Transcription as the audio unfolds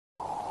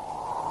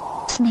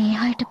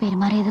സ്നേഹമായിട്ട്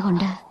പെരുമാറിയത്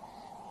കൊണ്ട്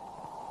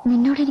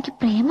നിന്നോട് എനിക്ക്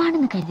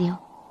പ്രേമാണെന്ന് കരുതിയോ?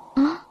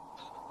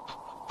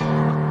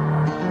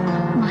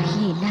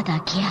 മഹിയെ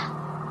ഇല്ലാതാക്കിയ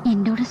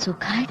എന്നോട്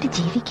സുഖമായിട്ട്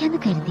ജീവിക്കാന്ന്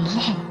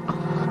കരുതിയില്ലേ?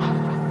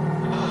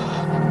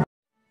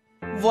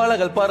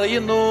 വളകൾ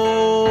പറയുന്നു,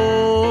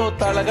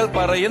 തളകൾ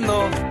പറയുന്നു,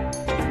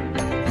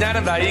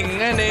 ഞാനെന്താ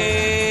ഇങ്ങനെ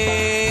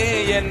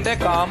എന്റെ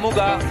കാമുക,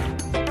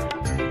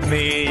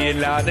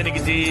 നീയില്ലാതെ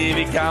എനിക്ക്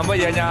ജീവിക്കാൻ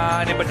വയ്യ,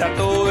 ഞാനിപ്പോ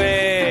ചത്തുവേ.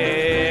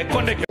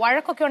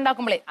 വഴക്കൊക്കെ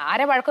ഉണ്ടാക്കുമ്പോഴേ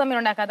ആരെ വഴക്ക് തമ്മിൽ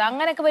ഉണ്ടാക്കാതെ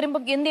അങ്ങനെയൊക്കെ വരുമ്പോ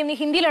എന്ത് നീ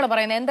ഹിന്ദിയിലാണ്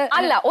പറയുന്നത്? എന്ത്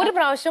അല്ല, ഒരു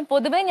പ്രാവശ്യം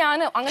പൊതുവെ ഞാൻ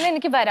അങ്ങനെ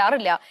എനിക്ക്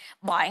വരാറില്ല.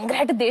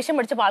 ഭയങ്കരമായിട്ട് ദേഷ്യം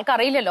പിടിച്ചപ്പോ ആൾക്ക്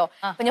അറിയില്ലല്ലോ.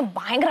 അപ്പൊ ഞാൻ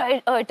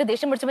ഭയങ്കരമായിട്ട്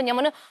ദേഷ്യം പിടിച്ചപ്പോ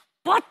ഞാൻ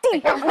പട്ടി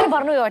അങ്ങനെ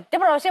പറഞ്ഞു. ഒറ്റ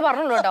പ്രാവശ്യം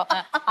പറഞ്ഞുള്ളൂ കേട്ടോ.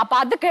 അപ്പൊ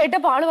അത്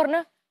കേട്ടപ്പോ ആള്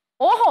പറഞ്ഞു,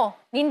 ഓഹോ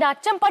നിന്റെ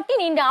അച്ഛൻ പട്ടി,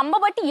 നിന്റെ അമ്മ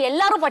പട്ടി,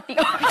 എല്ലാരും പട്ടി.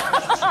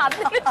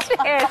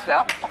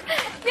 അതിനുശേഷം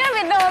ഞാൻ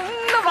പിന്നെ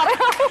ഒന്നും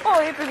പറയാൻ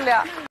പോയിട്ടില്ല.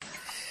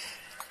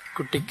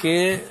 കുട്ടിക്ക്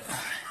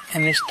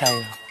എന്നെ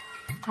ഇഷ്ടായോ?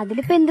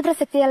 അതിലിപ്പോ എന്ത്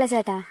പ്രസക്തിയല്ല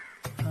ചേട്ടാ.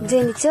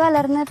 ജനിച്ച്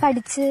വളർന്ന്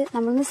പഠിച്ച്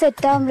നമ്മളൊന്ന്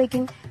സെറ്റ്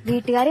ആവുമ്പോഴേക്കും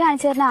വീട്ടുകാർ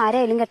കാണിച്ചു തരുന്ന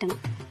ആരായാലും കെട്ടണം.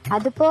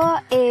 അതിപ്പോ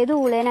ഏത്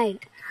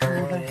ഊളേനായാലും.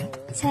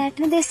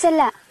 ചേട്ടന്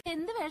ഉദ്ദേശിച്ചല്ല.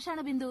 എന്ത്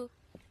വേഷാണ് ബിന്ദു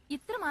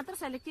ഇത്ര മാത്രം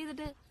സെലക്ട്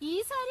ചെയ്തിട്ട് ഈ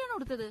സാരിയാണ്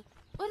ഉടുത്തത്?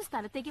 ഒരു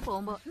സ്ഥലത്തേക്ക്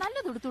പോകുമ്പോ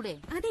നല്ലത് ഉടുത്തൂടെ?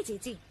 അതെ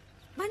ചേച്ചി,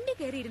 വണ്ടി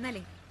കയറി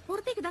ഇരുന്നാലേ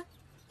പുറത്തേക്ക്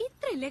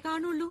ഇത്രയല്ലേ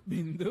കാണുള്ളൂ.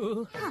 ബിന്ദു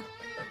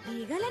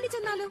വീഗാലാൻഡ്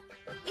ചെന്നാലോ?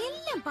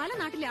 എല്ലാം പല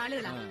നാട്ടിലെ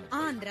ആളുകളാ.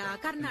 ആന്ധ്ര,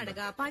 കർണാടക,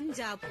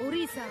 പഞ്ചാബ്,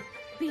 ഒറീസ,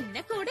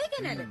 പിന്നെ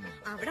കൊടൈക്കനാല്.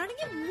 അവിടെ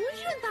ആണെങ്കിൽ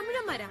മുഴുവൻ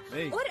തമിഴന്മാരാ.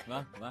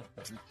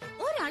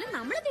 ഒരാള്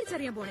നമ്മളെ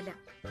തിരിച്ചറിയാൻ പോണില്ല.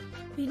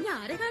 പിന്നെ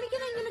ആരെ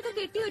കാണിക്കാനാ ഇങ്ങനൊക്കെ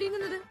കെട്ടി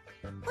ഒരുങ്ങുന്നത്?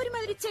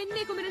 ഒരുമാതിരി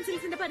ചെന്നൈ കുമരൻ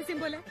സിൽസിന്റെ പരസ്യം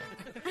പോലെ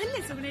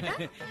അല്ലേ സുഗുണേട്ടാ?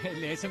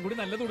 ലേശം കൂടി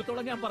നല്ലത്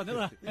കൊടുത്തോളാം ഞാൻ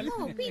പറഞ്ഞതാ.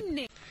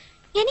 പിന്നെ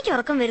എനിക്ക്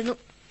ഉറക്കം വരുന്നു.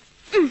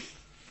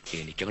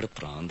 എനിക്കവിടെ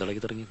പ്രാന്തളകി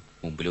തുടങ്ങി.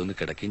 മുമ്പിലൊന്ന്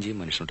കിടക്കുകയും ചെയ്യും,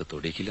 മനുഷ്യനോട്ട്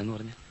തൊടിയിക്കില്ലെന്ന്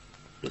പറഞ്ഞ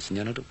ദിവസം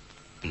ഞാനോട്ട്.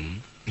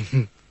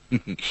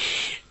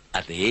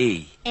 അതേ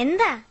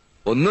എന്താ?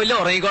 ഒന്നുമില്ല,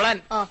 ഉറങ്ങിക്കോളാൻ.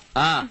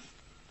 ആ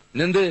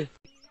എന്ത്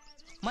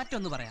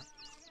മറ്റൊന്ന് പറയാം.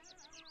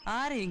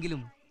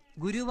 ആരെയെങ്കിലും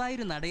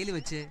ഗുരുവായൂർ നടയിൽ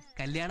വെച്ച്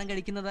കല്യാണം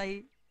കഴിക്കുന്നതായി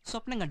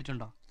സ്വപ്നം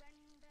കണ്ടിട്ടുണ്ടോ?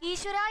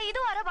 ഈശ്വര,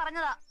 ഇതും ആരോ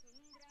പറഞ്ഞതാ.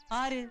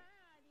 ആര്?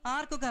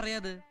 ആർക്കൊക്കെ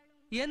അറിയാതെ?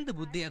 എന്ത്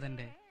ബുദ്ധിയാ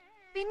തന്റെ?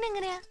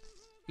 പിന്നെങ്ങനെയാ?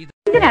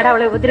 എന്തിനാടാ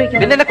അവളെ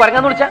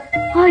ഉപദ്രവിക്കുന്നത്?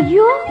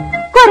 അയ്യോ,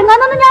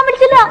 കൊരങ്ങാന്നൊന്നും ഞാൻ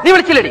വിളിച്ചില്ല. നീ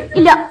വിളിച്ചില്ലടി?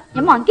 ഇല്ല,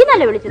 ഞാൻ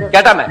മങ്കിന്നല്ലേ വിളിച്ചത്.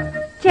 കേട്ടാമേ,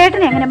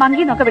 ചേട്ടനെ എങ്ങനെ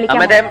മങ്കിന്നൊക്കെ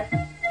വിളിക്കാം?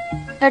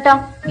 ഏട്ടാ,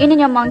 ഇനി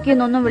ഞാൻ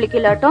മങ്കിന്നൊന്നും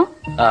വിളിക്കില്ല കേട്ടോ.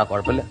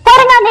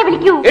 കൊരങ്ങാന്നേ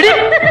വിളിക്കൂ.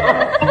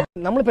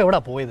 നമ്മളിപ്പോ എവിടാ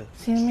പോയത്?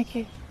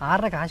 സിനിമയ്ക്ക്.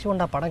 ആരുടെ കാശ്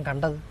കൊണ്ടാ പടം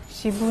കണ്ടത്?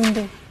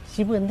 ഷിബുവിന്റെ.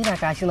 ഷിബു എന്തിനാ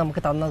കാശ്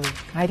നമുക്ക് തന്നത്?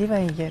 അരി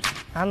വാങ്ങിക്കാൻ.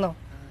 ആന്നോ?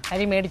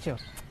 അരി മേടിച്ചോ?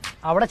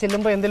 അവിടെ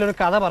ചെല്ലുമ്പോ എന്തെങ്കിലും ഒരു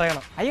കഥ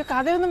പറയണം. അയ്യോ,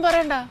 കഥയൊന്നും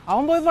പറയണ്ട,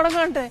 അവൻ പോയി പടം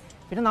കാണട്ടെ.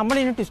 പിന്നെ നമ്മൾ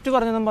ഇനി ട്വിസ്റ്റ്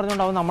പറഞ്ഞെന്നും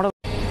പറഞ്ഞോണ്ടാവും നമ്മുടെ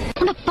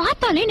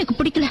പാത്താലേ എനിക്ക്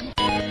പിടിക്കില്ല.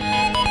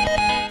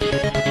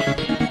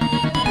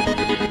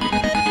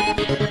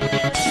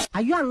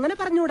 അയ്യോ, അങ്ങനെ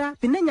പറഞ്ഞൂടാ.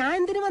 പിന്നെ ഞാൻ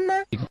എന്തിനു വന്ന?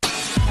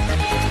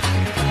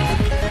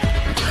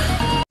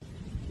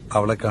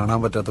 അവളെ കാണാൻ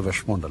പറ്റാത്ത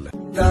വിഷമമുണ്ടല്ലേ?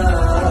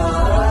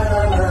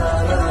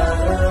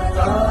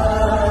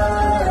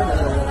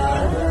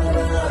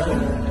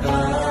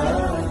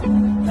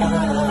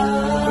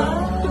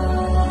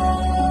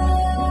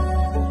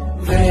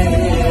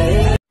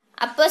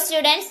 അപ്പോൾ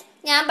സ്റ്റുഡൻസ്,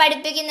 ഞാൻ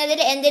പഠിപ്പിക്കുന്നതിൽ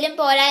എന്തെങ്കിലും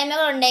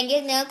പോരായ്മകൾ ഉണ്ടെങ്കിൽ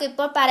നിങ്ങൾക്ക്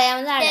ഇപ്പോൾ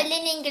പറയാവുന്നതാണ്.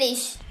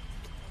 ഇംഗ്ലീഷ്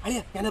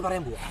ഞാൻ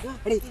പറയാൻ പോവാ.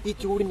 ഈ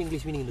ചൂടിന്റെ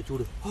ഇംഗ്ലീഷ് മീനിങ്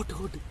ചൂട്. ഹോട്ട്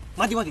ഹോട്ട്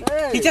മതി മതി.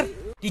 Teacher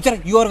teacher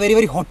you are very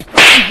very hot.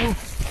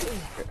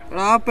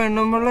 എടാ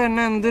പെണ്ണുമ്പിള്ള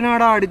എന്നെ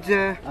എന്തിനാടാ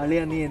അടിച്ചേ?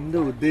 അളിയാ, നീ എന്ത്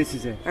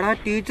ഉദ്ദേശിച്ചേ? എടാ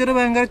ടീച്ചർ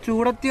ഭയങ്കര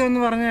ചൂടത്തിയെന്ന്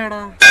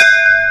പറഞ്ഞേടാ.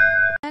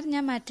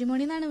 ഞാൻ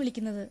മാട്രിമോണിന്നാണ്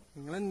വിളിക്കുന്നത്.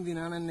 നിങ്ങൾ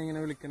എന്തിനാണ് എന്നെ ഇങ്ങനെ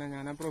വിളിക്കണേ?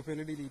 ഞാൻ ആ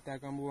പ്രൊഫൈല് ഡിലീറ്റ്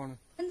ആക്കാൻ പോവാണ്.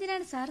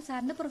 എന്തിനാണ് സാർ?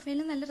 സാറിന്റെ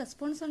പ്രൊഫൈലിന് നല്ല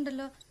റെസ്പോൺസ്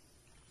ഉണ്ടല്ലോ.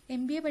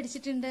 MBA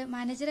പഠിച്ചിട്ടുണ്ട്,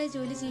 മാനേജറായി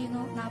ജോലി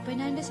ചെയ്യുന്നു,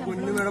 40,000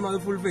 ശമ്പളം. മേഡം, അത്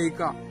ഫുൾ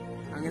ഫേക്കാ.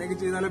 അങ്ങനെയൊക്കെ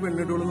ചെയ്താലേ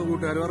പെണ്ണിട്ടുള്ളൂ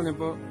കൂട്ടുകാർ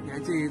പറഞ്ഞപ്പോ ഞാൻ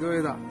ചെയ്തു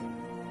പോയതാ.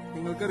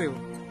 നിങ്ങൾക്കറിയോ,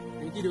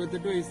 എനിക്ക്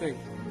 28 വയസ്സായി.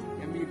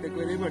 ഞാൻ ബിടെക്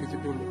വരെ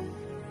പഠിച്ചിട്ടുള്ളൂ.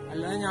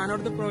 അല്ലാതെ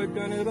ഞാനവിടുത്തെ പ്രോജക്ട്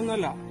മാനേജർ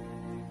ഒന്നുമല്ല.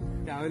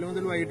 രാവിലെ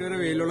മുതൽ വൈകിട്ട് വരെ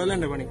വെയിലുള്ളതല്ല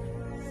എന്റെ പണി.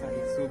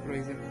 Site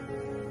supervisor.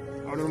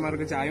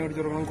 ഓർഡർമാർക്ക് ചായ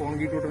മേടിച്ചു കൊടുക്കണം,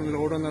 കോൺക്രീറ്റ് കൊടുക്കണം,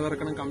 ലോഡ് വന്ന്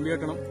ഇറക്കണം, കമ്പി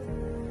കെട്ടണം,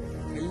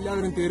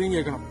 എല്ലാവരും തെറിയും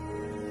കേൾക്കണം.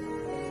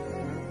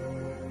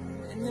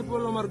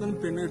 എന്നെപ്പോലുള്ളമാർക്കൊന്നും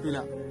പെണ്ണ് കിട്ടൂല.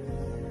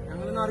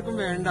 ഞങ്ങളൊന്നും ആർക്കും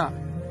വേണ്ട.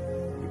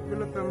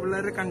 ഇപ്പോഴുള്ള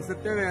പെൺപിള്ളേരുടെ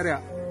കൺസെപ്റ്റേ വേറെയാ.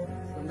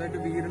 സ്വന്തമായിട്ട്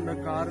വീടുണ്ടോ,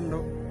 കാറുണ്ടോ,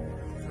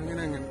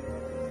 അങ്ങനെ അങ്ങനെ.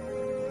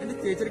 എന്റെ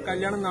ചേച്ചിയുടെ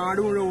കല്യാണം നാട്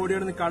മുഴുവൻ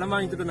ഓടിയാടുന്ന് കടം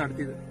വാങ്ങിച്ചിട്ട്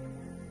നടത്തിയത്.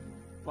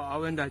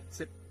 പാവം എന്റെ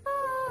അച്ഛൻ.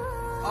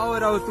 ആ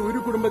ഒരവസ്ഥ ഒരു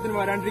കുടുംബത്തിന്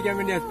വരാണ്ടിരിക്കാൻ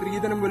വേണ്ടി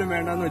സ്ത്രീധനം പോലും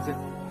വേണ്ടാന്ന് വെച്ചേ.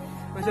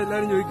 പക്ഷെ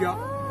എല്ലാരും ചോദിക്കുക,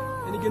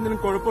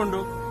 എനിക്കെന്തെങ്കിലും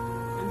കുഴപ്പമുണ്ടോ,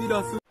 എന്തെങ്കിലും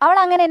അസുഖം? അവൾ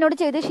അങ്ങനെ എന്നോട്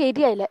ചെയ്ത്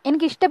ശരിയായില്ല.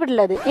 എനിക്ക്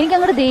ഇഷ്ടപ്പെട്ടില്ലത്. എനിക്ക്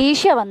അങ്ങോട്ട്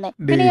ദേഷ്യം വന്നേ.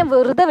 പിന്നെ ഞാൻ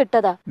വെറുതെ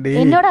വിട്ടതാ.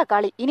 എന്നോടാ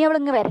കളി. ഇനി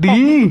അവളിങ്ങ് വരട്ടെ.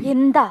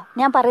 എന്താ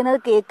ഞാൻ പറയുന്നത്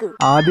കേക്ക്.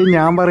 ആദ്യം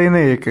ഞാൻ പറയുന്ന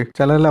കേക്ക്.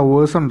 ചില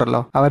ലവേഴ്സ്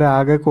ഉണ്ടല്ലോ,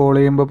 അവരാകെ കോൾ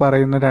ചെയ്യുമ്പോ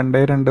പറയുന്ന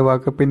 2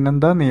 വാക്ക്.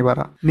 പിന്നെന്താ നീ പറ.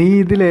 നീ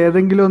ഇതിൽ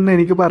ഏതെങ്കിലും ഒന്ന്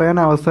എനിക്ക് പറയാൻ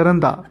അവസരം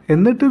എന്താ?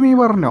 എന്നിട്ട് നീ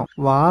പറഞ്ഞോ,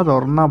 വാ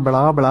തുറന്ന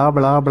ബ്ലാ ബ്ലാ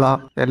ബ്ലാ ബ്ലാ.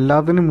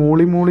 എല്ലാത്തിനും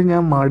മൂളി മൂളി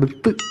ഞാൻ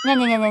മടുത്ത്.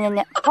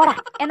 പോടാ,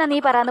 എന്നാ നീ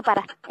പറയാന്ന് പറ.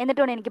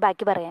 എന്നിട്ട് വേണം എനിക്ക്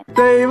ബാക്കി പറയാൻ.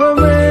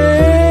 ദൈവമേ,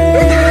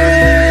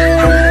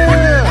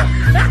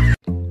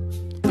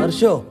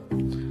 ഹർഷോ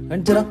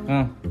കാണിച്ചടാ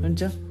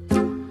കാണിച്ച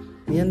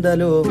നീ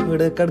എന്തായാലും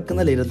ഇവിടെ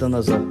കിടക്കുന്നല്ലേ 21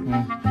 ദിവസം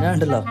ഞാൻ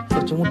ഉണ്ടല്ലോ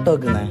കുറച്ച് മുട്ട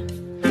വെക്കുന്നേ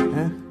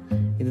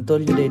ഇത്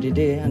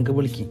തൊലിഞ്ഞിട്ടേറ്റിട്ട് എനിക്ക്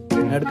വിളിക്കും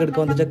ഞാൻ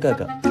ഇടയ്ക്കിടയ്ക്ക് വന്ന്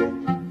ചെക്കാക്കാം.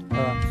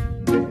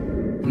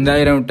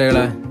 എന്തായാലും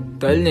മുട്ടകളെ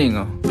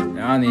തൊലിഞ്ഞോ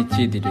ഞാൻ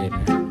നിശ്ചയിച്ചിട്ട്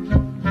വരുന്നേ.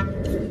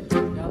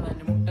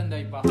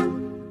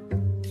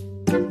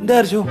 എന്താ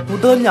ഹർഷോ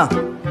മുട്ട തൊലിഞ്ഞാ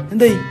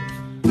എന്തായി?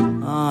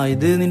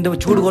 ഇത് നിന്റെ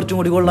ചൂട് കുറച്ചും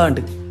കൂടി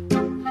കൊള്ളാണ്ട്.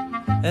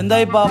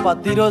 എന്തായിപ്പാ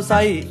 10-20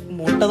 ദിവസമായി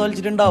മുട്ട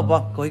തൊലിച്ചിട്ടുണ്ടാവപ്പാ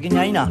കോയിക്ക്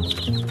ഞാനാ.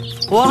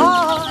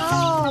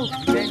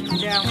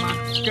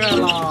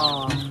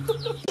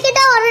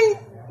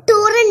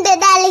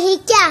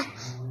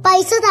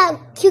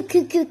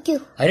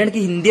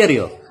 അതിനെനിക്ക് ഹിന്ദി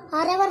അറിയോ?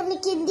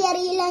 ഹിന്ദി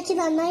അറിയില്ല,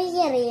 നന്നായി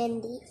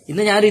അറിയണ്ടി.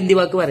 ഇന്ന് ഞാനൊരു ഹിന്ദി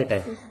വാക്ക് പറയട്ടെ.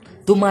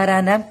 തുമാരാ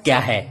നാം ക്യാ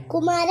ഹേ?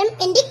 കുമാരൻ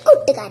എന്റെ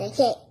കൂട്ടുകാരൻ.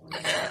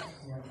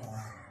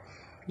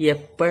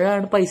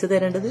 എപ്പോഴാണ് പൈസ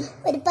തരേണ്ടത്?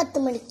 ഒരു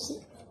 10 മണിക്ക്.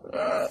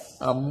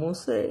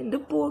 അമ്മൂസേ എന്റെ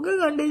പുക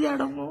കണ്ടു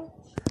ചാടമ്മോ.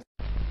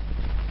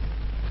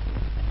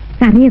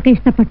 കറിയൊക്കെ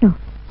ഇഷ്ടപ്പെട്ടോ?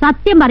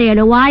 സത്യം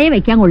പറയാലോ വായ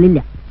വെക്കാൻ കൊള്ളില്ല.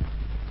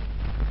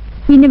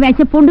 പിന്നെ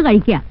വിശപ്പുണ്ട്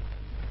കഴിക്കുക.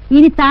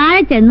 ഇനി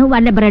താഴെ ചെന്ന്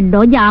വല്ല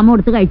ബ്രെഡോ ജാമോ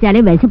എടുത്ത്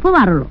കഴിച്ചാലേ വിശപ്പ്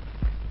മാറുള്ളൂ.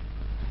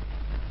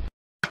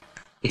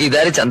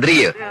 ഇതാര്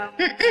ചന്ദ്രികയോ?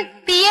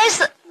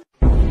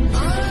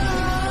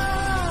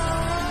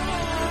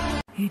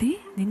 എടി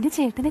നിന്റെ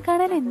ചേട്ടനെ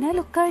കാണാൻ എന്നാ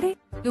ലുക്കാടി?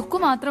 ലുക്ക്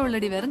മാത്രം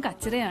ഉള്ളടി, വെറും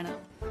കച്ചറയാണ്.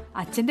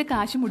 അച്ഛന്റെ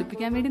കാശ്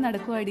മുടിപ്പിക്കാൻ വേണ്ടി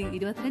നടക്കുവാടി.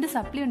 22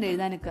 സപ്ലി ഉണ്ട്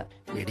എഴുതാനൊക്കെ.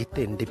 എടി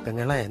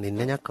തെണ്ടിപ്പെങ്ങളെ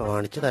നിന്നെ ഞാൻ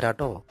കാണിച്ചു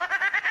തരാട്ടോ.